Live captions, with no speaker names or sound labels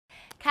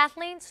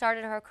Kathleen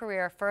started her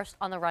career first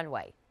on the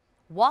runway,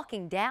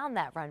 walking down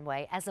that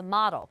runway as a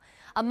model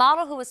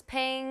who was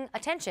paying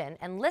attention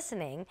and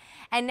listening,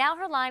 and now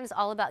her line is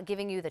all about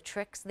giving you the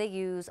tricks they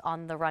use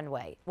on the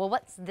runway. Well,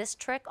 what's this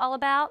trick all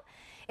about?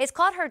 It's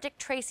called her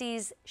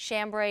Dictra-Ease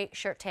Chambray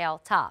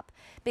Shirttail top,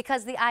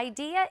 because the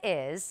idea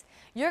is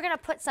you're going to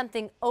put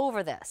something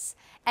over this,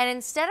 and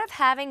instead of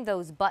having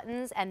those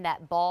buttons and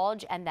that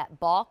bulge and that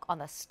bulk on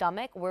the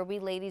stomach where we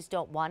ladies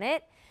don't want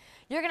it,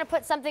 you're going to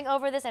put something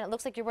over this and it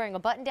looks like you're wearing a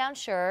button-down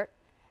shirt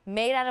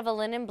made out of a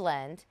linen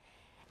blend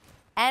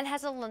and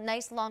has a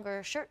nice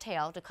longer shirt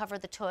tail to cover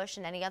the tush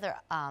and any other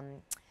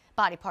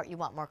body part you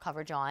want more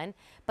coverage on.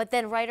 But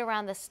then right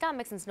around the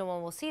stomach, since no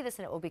one will see this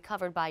and it will be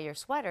covered by your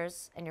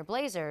sweaters and your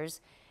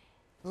blazers,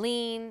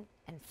 lean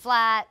and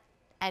flat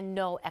and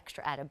no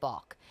extra added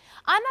bulk.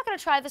 I'm not going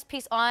to try this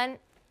piece on.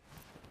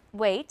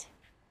 Wait.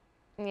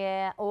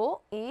 Yeah.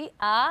 Oh,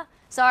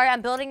 Sorry,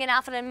 I'm building an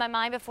outfit in my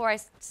mind before I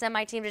send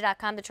my team to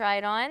 .com to try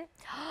it on.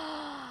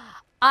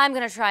 I'm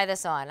going to try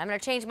this on. I'm going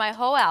to change my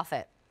whole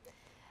outfit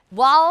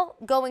while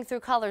going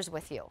through colors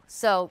with you.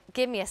 So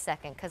give me a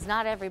second, because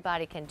not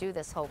everybody can do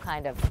this whole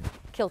kind of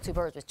kill two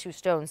birds with two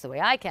stones the way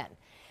I can.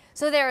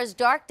 So there is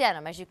dark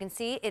denim. As you can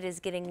see, it is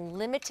getting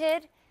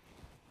limited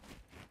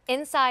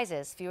in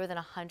sizes, fewer than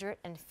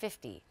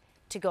 150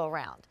 to go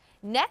around.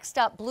 Next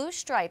up, blue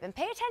stripe, and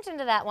pay attention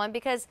to that one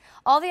because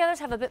all the others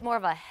have a bit more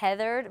of a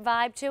heathered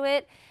vibe to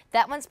it.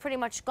 That one's pretty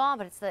much gone,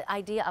 but it's the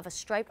idea of a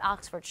striped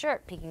Oxford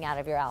shirt peeking out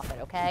of your outfit,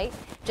 okay?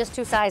 Just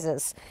two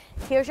sizes.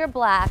 Here's your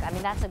black. I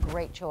mean, that's a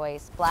great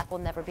choice. Black will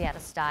never be out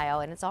of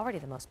style, and it's already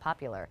the most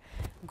popular.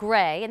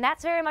 Gray, and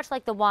that's very much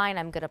like the wine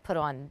I'm going to put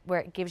on, where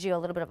it gives you a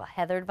little bit of a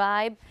heathered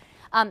vibe.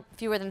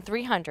 Fewer than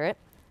 300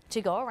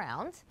 to go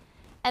around.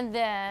 And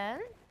then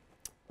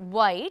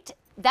white.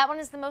 That one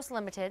is the most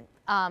limited,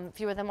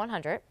 fewer than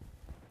 100.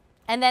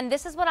 And then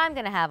this is what I'm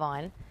going to have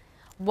on,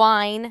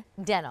 wine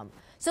denim.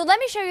 So let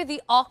me show you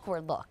the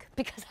awkward look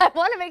because I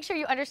want to make sure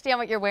you understand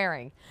what you're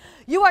wearing.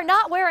 You are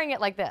not wearing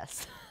it like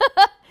this.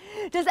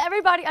 Does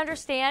everybody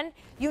understand?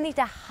 You need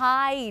to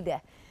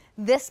hide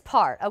this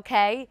part,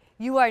 okay?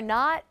 You are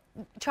not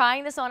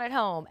trying this on at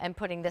home and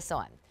putting this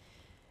on.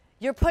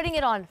 You're putting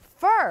it on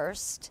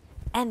first,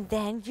 and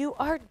then you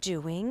are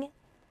doing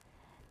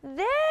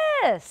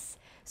this.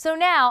 So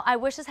now, I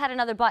wish this had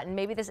another button.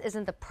 Maybe this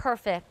isn't the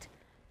perfect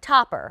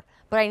topper,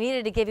 but I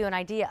needed to give you an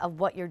idea of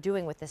what you're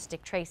doing with this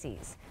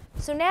Dictra-Ease.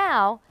 So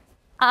now,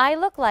 I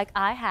look like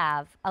I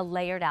have a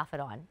layered outfit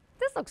on.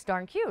 This looks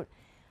darn cute.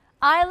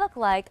 I look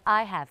like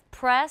I have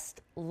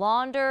pressed,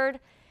 laundered,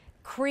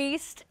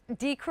 creased,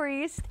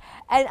 decreased,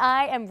 and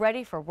I am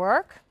ready for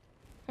work.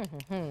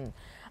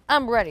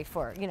 I'm ready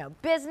for,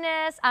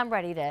 business. I'm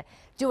ready to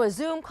do a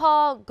Zoom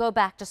call, go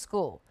back to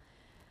school.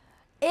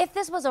 If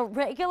this was a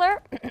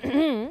regular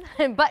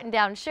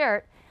button-down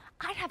shirt,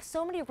 I'd have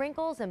so many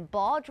wrinkles and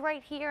bulge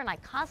right here, and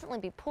I'd constantly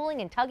be pulling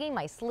and tugging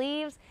my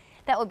sleeves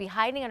that would be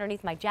hiding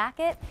underneath my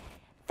jacket.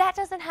 That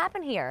doesn't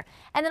happen here.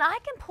 And then I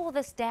can pull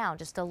this down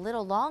just a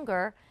little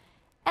longer,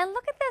 and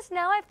look at this.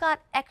 Now I've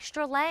got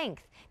extra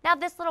length. Now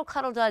this little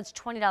Cuddle Duds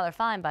 $20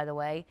 fine, by the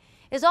way,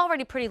 is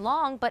already pretty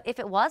long, but if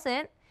it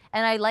wasn't,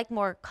 and I like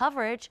more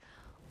coverage,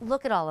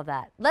 look at all of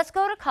that. Let's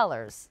go to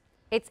colors.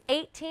 It's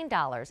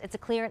 $18. It's a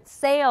clearance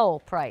sale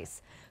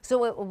price.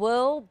 So it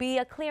will be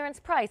a clearance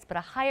price, but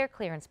a higher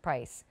clearance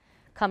price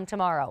come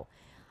tomorrow.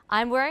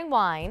 I'm wearing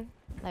wine.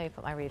 Let me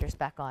put my readers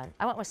back on.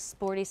 I went with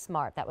Sporty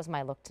Smart. That was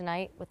my look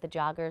tonight with the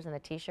joggers and the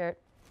t-shirt.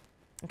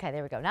 Okay,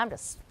 there we go. Now I'm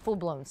just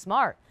full-blown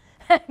smart.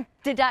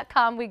 To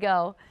 .com we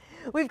go.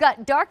 We've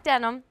got dark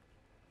denim.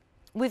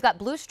 We've got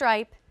blue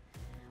stripe.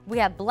 We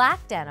have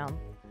black denim.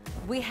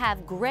 We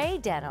have gray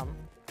denim.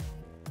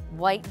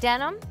 White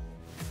denim.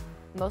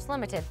 Most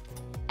limited.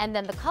 And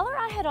then the color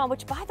I had on,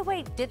 which by the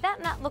way, did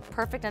that not look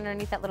perfect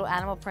underneath that little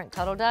animal print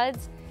Cuddle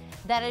Duds?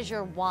 That is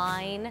your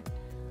wine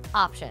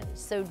option.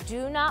 So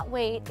do not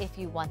wait if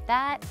you want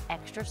that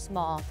extra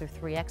small through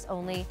 3X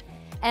only.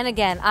 And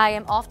again, I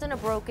am often a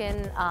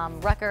broken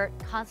record,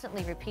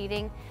 constantly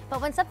repeating,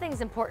 but when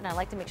something's important, I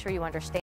like to make sure you understand.